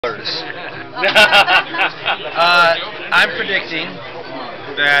Steelers. I'm predicting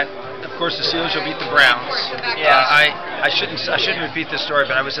that, of course, the Steelers will beat the Browns. I shouldn't repeat this story,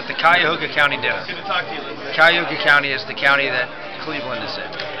 but I was at the Cuyahoga County dinner. Cuyahoga County is the county that Cleveland is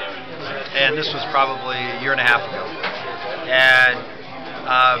in, and this was probably a year and a half ago. And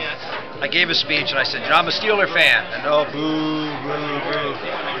I gave a speech, and I said, I'm a Steeler fan. And oh, boo, boo, boo.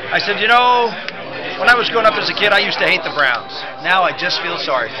 I said, when I was growing up as a kid, I used to hate the Browns. Now I just feel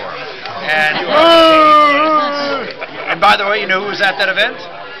sorry for them. And by the way, you know who was at that event?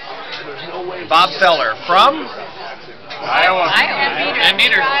 Bob Feller from Iowa. Van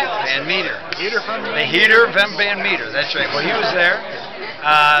Meter. Van Meter. The Heater Van Meter. That's right. Well, he was there.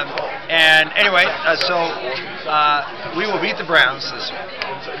 And anyway, we will beat the Browns this week.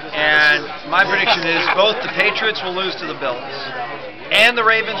 And my prediction is both the Patriots will lose to the Bills, and the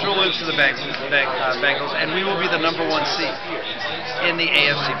Ravens will lose to the Bengals, and we will be the #1 seed in the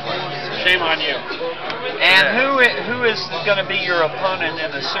AFC playoffs. Shame on you. And who is going to be your opponent in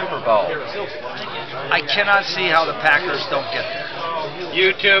the Super Bowl? I cannot see how the Packers don't get there.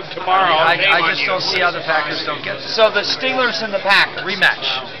 YouTube tomorrow. I just don't see how the Packers don't get there. So the Steelers and the Packers. Rematch.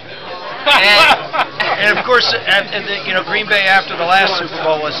 And of course, Green Bay after the last Super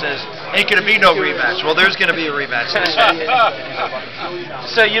Bowl says, ain't going to be no rematch. Well, there's going to be a rematch this week.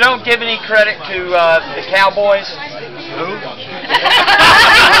 So you don't give any credit to the Cowboys? Who?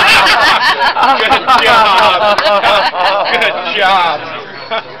 Good job. Good job.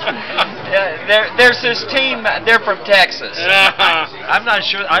 There's this team. They're from Texas. I'm not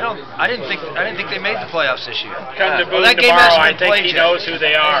sure. I didn't think they made the playoffs this year. Come to Boone that game tomorrow. hasn't been I think played he yet. knows who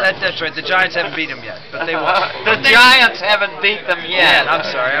they are. That's right. The Giants haven't beat them yet, but they will. The Giants haven't beat them yet. I'm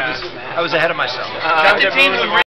sorry. I was ahead of myself. The teams